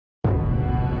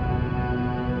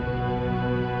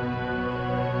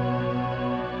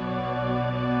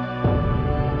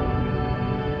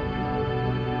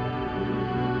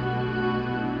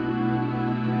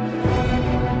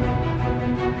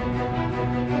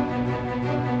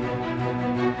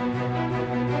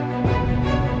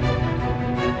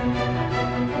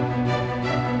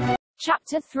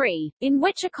Chapter 3, in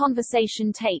which a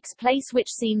conversation takes place which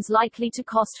seems likely to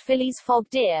cost Phileas Fogg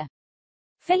dear.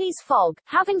 Phileas Fogg,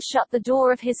 having shut the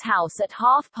door of his house at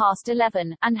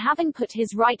 11:30, and having put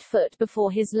his right foot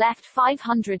before his left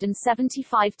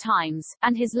 575 times,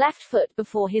 and his left foot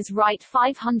before his right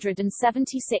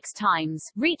 576 times,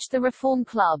 reached the Reform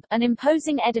Club, an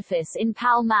imposing edifice in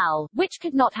Pall Mall, which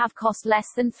could not have cost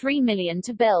less than £3 million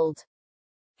to build.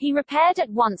 He repaired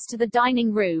at once to the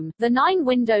dining room, the 9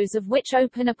 windows of which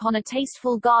open upon a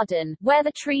tasteful garden, where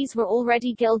the trees were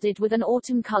already gilded with an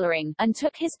autumn colouring, and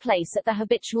took his place at the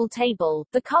habitual table,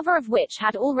 the cover of which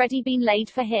had already been laid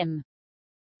for him.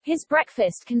 His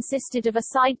breakfast consisted of a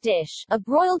side dish, a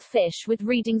broiled fish with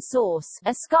reading sauce,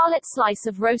 a scarlet slice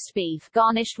of roast beef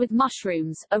garnished with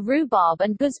mushrooms, a rhubarb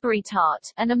and gooseberry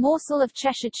tart, and a morsel of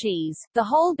Cheshire cheese, the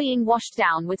whole being washed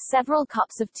down with several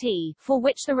cups of tea, for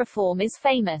which the Reform is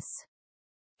famous.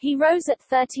 He rose at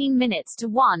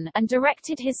 1:13, and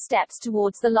directed his steps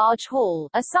towards the large hall,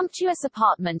 a sumptuous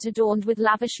apartment adorned with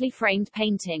lavishly framed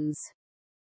paintings.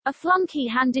 A flunkey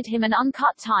handed him an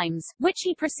uncut Times, which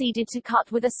he proceeded to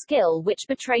cut with a skill which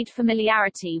betrayed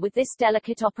familiarity with this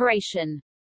delicate operation.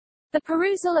 The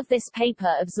perusal of this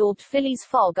paper absorbed Phileas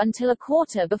Fogg until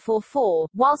 4:15,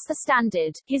 whilst the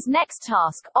Standard, his next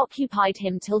task, occupied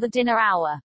him till the dinner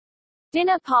hour.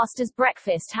 Dinner passed as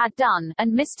breakfast had done,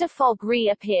 and Mr. Fogg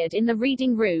reappeared in the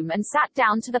reading room and sat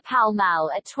down to the Pall Mall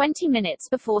at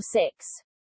 6:20.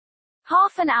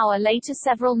 Half an hour later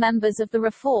several members of the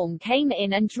Reform came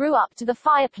in and drew up to the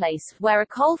fireplace, where a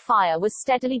coal fire was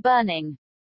steadily burning.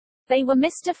 They were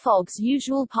Mr. Fogg's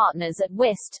usual partners at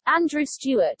whist, Andrew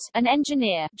Stewart, an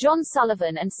engineer, John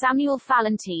Sullivan and Samuel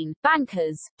Fallentin,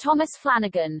 bankers, Thomas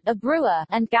Flanagan, a brewer,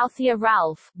 and Gauthier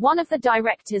Ralph, one of the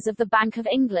directors of the Bank of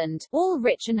England, all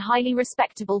rich and highly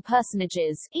respectable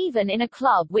personages, even in a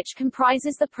club which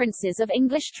comprises the princes of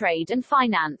English trade and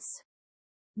finance.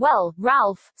 "Well,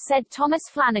 Ralph," said Thomas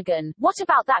Flanagan, "what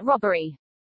about that robbery?"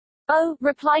 "Oh,"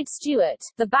 replied Stewart,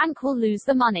 "the bank will lose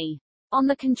the money." "On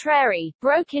the contrary,"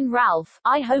 broke in Ralph,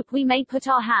 "I hope we may put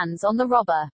our hands on the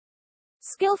robber.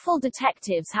 Skillful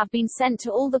detectives have been sent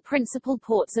to all the principal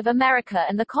ports of America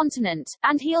and the continent,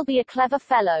 and he'll be a clever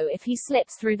fellow if he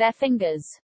slips through their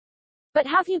fingers." "But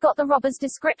have you got the robber's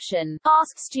description?"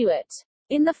 asked Stewart.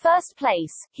 "In the first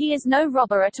place, he is no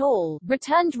robber at all,"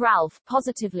 returned Ralph,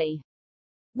 positively.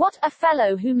 "What, a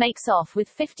fellow who makes off with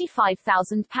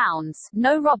 £55,000,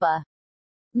 no robber?"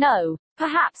 "No.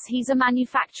 Perhaps he's a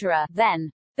manufacturer,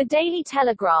 then. The Daily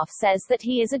Telegraph says that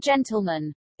he is a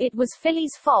gentleman." It was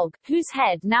Phileas Fogg, whose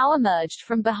head now emerged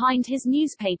from behind his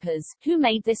newspapers, who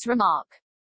made this remark.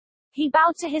 He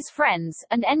bowed to his friends,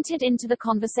 and entered into the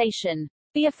conversation.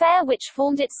 The affair which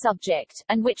formed its subject,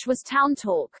 and which was town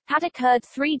talk, had occurred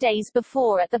 3 days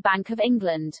before at the Bank of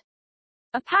England.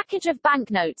 A package of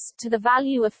banknotes, to the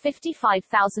value of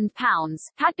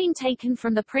 £55,000, had been taken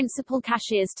from the principal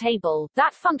cashier's table,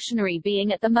 that functionary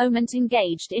being at the moment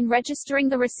engaged in registering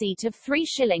the receipt of 3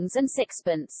 shillings and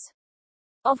 6pence.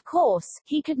 Of course,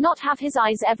 he could not have his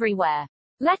eyes everywhere.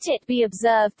 Let it be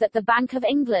observed that the Bank of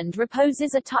England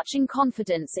reposes a touching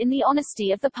confidence in the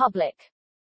honesty of the public.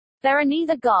 There are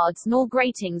neither guards nor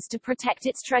gratings to protect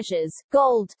its treasures.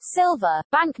 Gold, silver,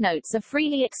 banknotes are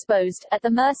freely exposed, at the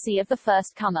mercy of the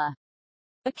first comer.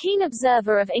 A keen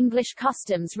observer of English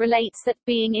customs relates that,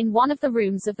 being in one of the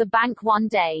rooms of the bank one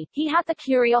day, he had the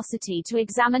curiosity to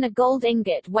examine a gold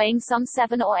ingot weighing some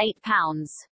 7 or 8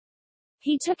 pounds.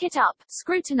 He took it up,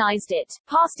 scrutinized it,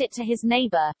 passed it to his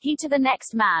neighbor, he to the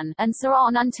next man, and so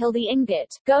on until the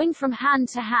ingot, going from hand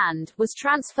to hand, was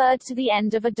transferred to the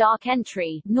end of a dark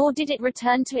entry, nor did it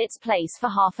return to its place for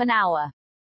half an hour.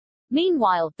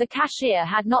 Meanwhile, the cashier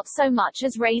had not so much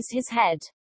as raised his head.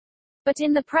 But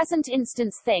in the present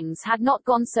instance things had not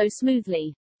gone so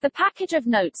smoothly. The package of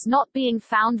notes not being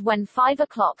found when 5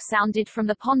 o'clock sounded from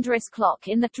the ponderous clock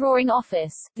in the drawing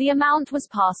office, the amount was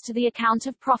passed to the account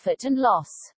of profit and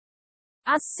loss.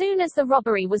 As soon as the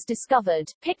robbery was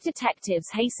discovered, picked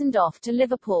detectives hastened off to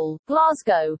Liverpool,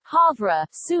 Glasgow, Havre,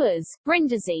 Suez,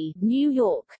 Brindisi, New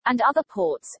York, and other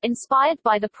ports, inspired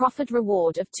by the proffered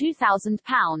reward of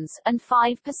 £2,000, and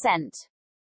 5%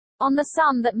 on the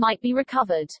sum that might be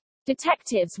recovered.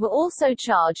 Detectives were also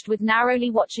charged with narrowly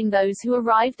watching those who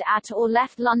arrived at or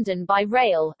left London by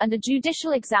rail, and a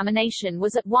judicial examination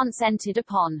was at once entered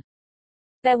upon.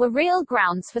 There were real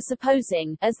grounds for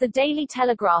supposing, as the Daily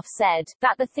Telegraph said,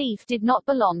 that the thief did not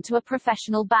belong to a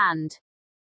professional band.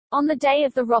 On the day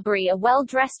of the robbery a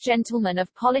well-dressed gentleman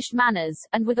of polished manners,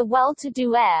 and with a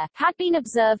well-to-do air, had been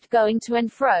observed going to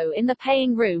and fro in the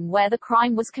paying room where the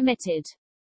crime was committed.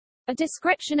 A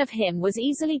description of him was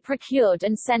easily procured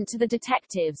and sent to the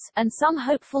detectives, and some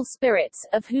hopeful spirits,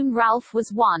 of whom Ralph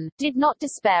was one, did not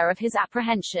despair of his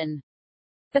apprehension.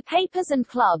 The papers and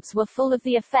clubs were full of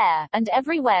the affair, and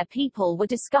everywhere people were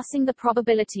discussing the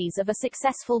probabilities of a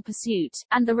successful pursuit,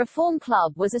 and the Reform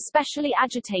Club was especially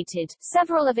agitated,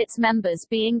 several of its members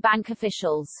being bank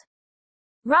officials.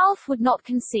 Ralph would not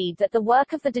concede that the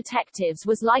work of the detectives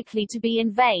was likely to be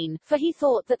in vain, for he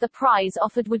thought that the prize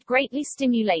offered would greatly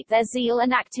stimulate their zeal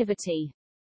and activity.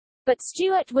 But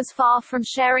Stuart was far from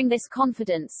sharing this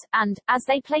confidence, and, as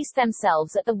they placed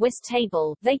themselves at the whist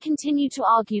table, they continued to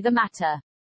argue the matter.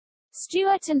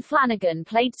 Stuart and Flanagan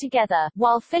played together,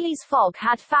 while Phileas Fogg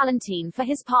had Fallentin for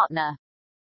his partner.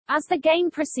 As the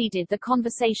game proceeded, the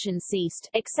conversation ceased,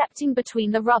 excepting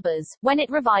between the rubbers, when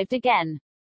it revived again.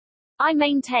 "I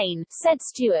maintain," said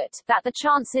Stuart, "that the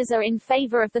chances are in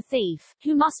favor of the thief,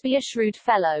 who must be a shrewd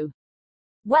fellow."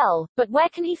 "Well, but where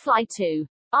can he fly to?"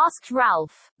 asked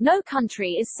Ralph. "No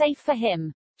country is safe for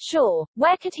him." "Sure.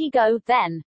 Where could he go,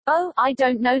 then?" "Oh, I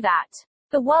don't know that.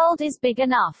 The world is big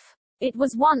enough." "It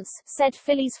was once," said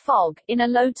Phileas Fogg, in a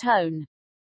low tone.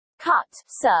 "Cut,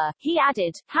 sir," he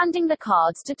added, handing the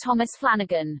cards to Thomas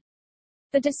Flanagan.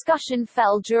 The discussion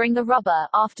fell during the rubber,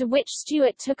 after which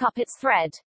Stuart took up its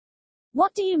thread.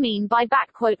 "What do you mean by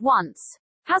once?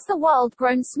 Has the world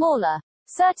grown smaller?"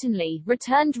 "Certainly,"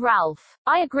 returned Ralph.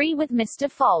 "I agree with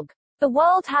Mr. Fogg. The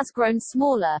world has grown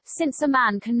smaller, since a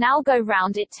man can now go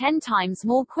round it 10 times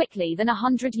more quickly than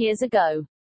 100 years ago.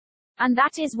 And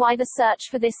that is why the search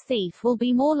for this thief will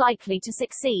be more likely to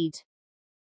succeed.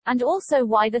 And also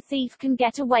why the thief can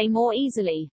get away more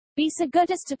easily." "Be so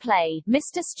good as to play,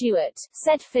 Mr. Stuart,"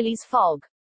 said Phileas Fogg.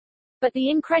 But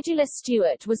the incredulous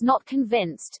Stuart was not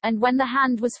convinced, and when the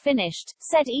hand was finished,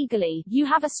 said eagerly, "You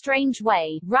have a strange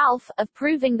way, Ralph, of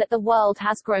proving that the world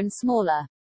has grown smaller."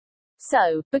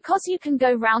 "So, because you can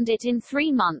go round it in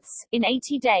 3 months, in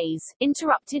 80 days,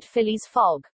 interrupted Phileas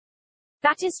Fogg.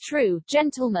 "That is true,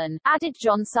 gentlemen," added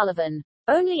John Sullivan.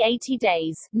 "Only 80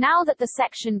 days, now that the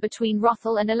section between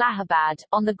Rothal and Allahabad,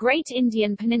 on the Great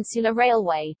Indian Peninsula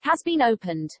Railway, has been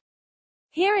opened.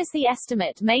 Here is the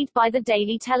estimate made by the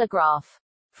Daily Telegraph.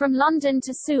 From London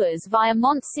to Suez via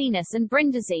Mont Cenis and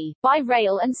Brindisi, by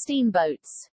rail and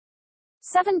steamboats.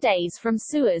 7 days from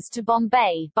Suez to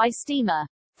Bombay, by steamer.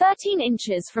 13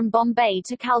 inches from Bombay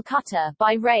to Calcutta,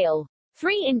 by rail.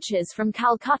 3 inches from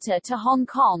Calcutta to Hong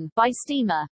Kong, by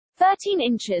steamer. 13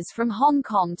 inches from Hong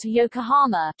Kong to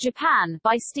Yokohama, Japan,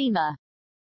 by steamer.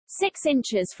 6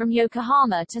 inches from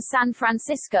Yokohama to San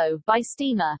Francisco, by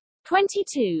steamer.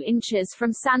 22 inches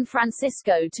from San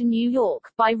Francisco to New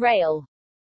York, by rail.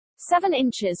 7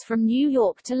 inches from New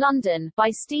York to London, by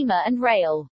steamer and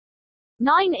rail.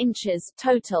 9 inches,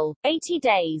 total. 80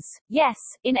 days. Yes,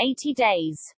 in 80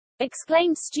 days.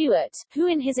 Exclaimed Stuart, who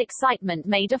in his excitement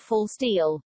made a false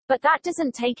deal. But that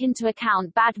doesn't take into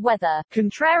account bad weather,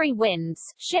 contrary winds,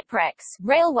 shipwrecks,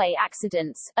 railway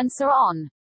accidents, and so on.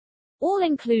 All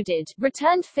included,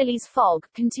 returned Phileas Fogg,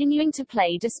 continuing to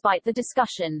play despite the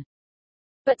discussion.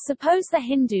 But suppose the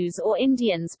Hindus or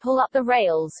Indians pull up the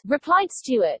rails, replied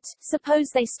Stuart. Suppose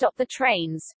they stop the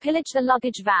trains, pillage the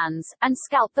luggage vans, and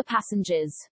scalp the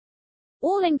passengers.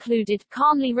 All included,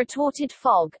 calmly retorted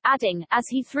Fogg, adding, as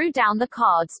he threw down the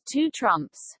cards, 2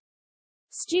 trumps.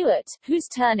 Stuart, whose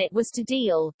turn it was to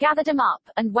deal, gathered them up,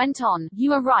 and went on,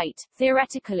 "You are right,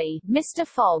 theoretically, Mr.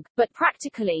 Fogg, but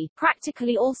practically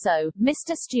also,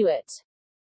 Mr. Stuart.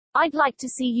 I'd like to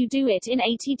see you do it in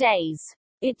 80 days.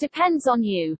 It depends on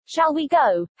you. Shall we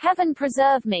go? Heaven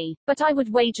preserve me, but I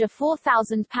would wager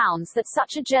 £4,000 that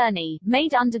such a journey,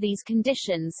 made under these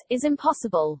conditions, is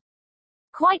impossible."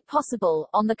 "Quite possible,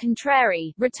 on the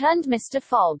contrary," returned Mr.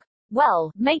 Fogg.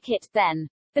 "Well, make it, then.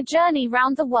 The journey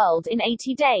round the world in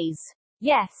 80 days.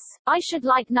 Yes, I should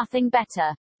like nothing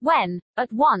better. When?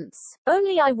 At once.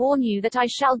 Only I warn you that I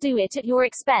shall do it at your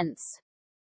expense."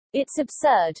 "It's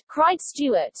absurd," cried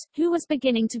Stuart, who was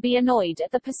beginning to be annoyed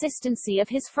at the persistency of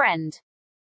his friend.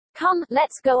 "Come,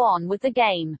 let's go on with the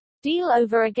game." "Deal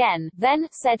over again, then,"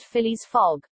 said Phileas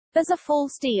Fogg. "There's a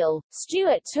false deal."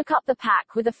 Stuart took up the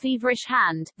pack with a feverish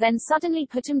hand, then suddenly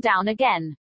put him down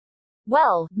again.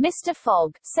 "Well, Mr.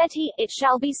 Fogg," said he, "it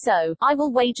shall be so. I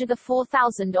will wager the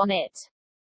 4,000 on it."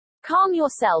 "Calm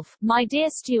yourself, my dear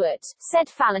Stuart," said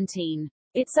Fallentin.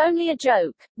 "It's only a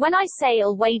joke. When I say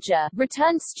I'll wager,"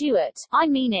 returned Stuart, "I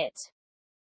mean it."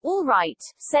 "All right,"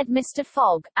 said Mr.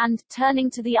 Fogg, and, turning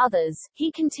to the others,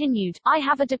 he continued, "I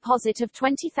have a deposit of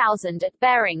 20,000 at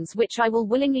Bearings which I will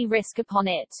willingly risk upon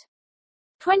it."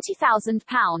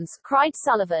 £20,000, cried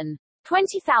Sullivan.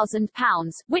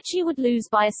 £20,000, which you would lose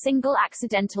by a single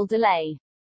accidental delay.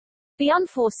 The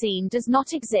unforeseen does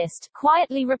not exist,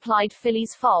 quietly replied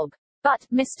Phileas Fogg. But,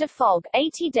 Mr. Fogg,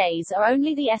 80 days are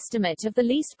only the estimate of the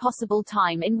least possible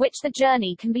time in which the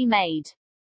journey can be made.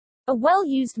 A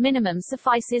well-used minimum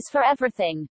suffices for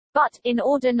everything. But, in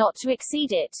order not to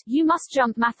exceed it, you must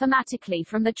jump mathematically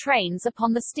from the trains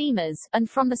upon the steamers, and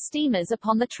from the steamers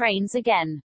upon the trains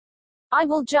again. I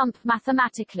will jump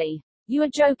mathematically. You are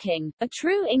joking. A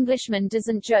true Englishman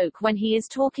doesn't joke when he is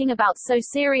talking about so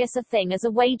serious a thing as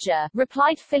a wager,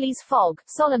 replied Phileas Fogg,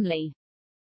 solemnly.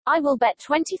 I will bet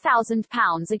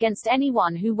 £20,000 against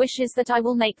anyone who wishes that I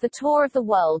will make the tour of the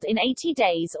world in 80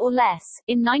 days or less,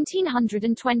 in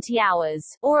 1920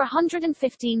 hours, or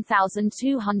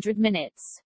 115,200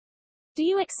 minutes. Do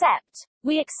you accept?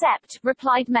 We accept,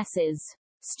 replied Messrs.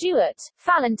 Stewart,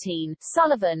 Fallentin,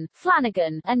 Sullivan,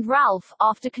 Flanagan, and Ralph,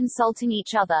 after consulting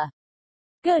each other.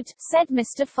 Good, said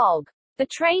Mr. Fogg. The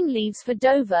train leaves for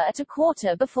Dover at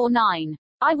 9:15.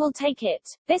 I will take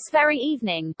it. This very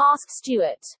evening, asked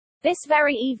Stewart. This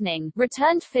very evening,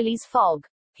 returned Phileas Fogg.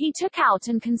 He took out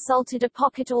and consulted a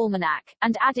pocket almanac,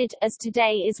 and added, as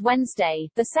today is Wednesday,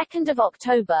 the 2nd of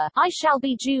October, I shall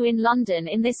be due in London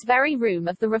in this very room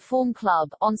of the Reform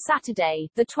Club, on Saturday,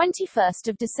 the 21st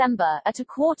of December, at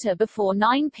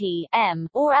 9:15 p.m.,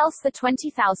 or else the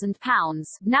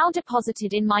 £20,000, now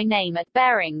deposited in my name at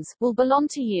Barings, will belong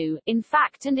to you, in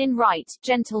fact and in right,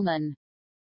 gentlemen.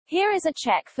 Here is a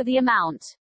check for the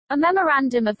amount. A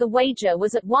memorandum of the wager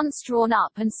was at once drawn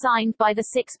up and signed by the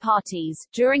 6 parties,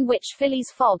 during which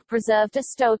Phileas Fogg preserved a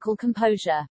stoical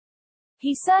composure.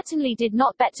 He certainly did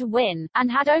not bet to win, and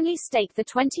had only staked the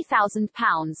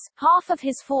 £20,000, half of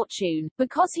his fortune,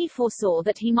 because he foresaw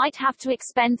that he might have to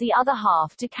expend the other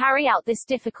half to carry out this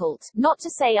difficult, not to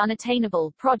say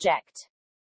unattainable, project.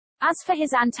 As for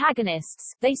his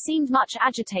antagonists, they seemed much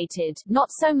agitated,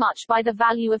 not so much by the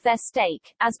value of their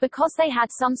stake, as because they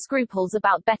had some scruples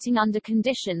about betting under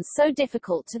conditions so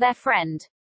difficult to their friend.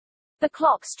 The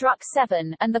clock struck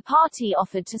 7, and the party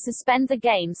offered to suspend the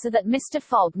game so that Mr.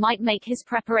 Fogg might make his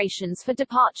preparations for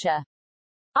departure.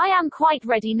 I am quite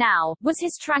ready now, was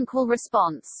his tranquil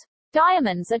response.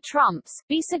 Diamonds are trumps.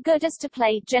 Be so good as to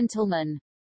play, gentlemen.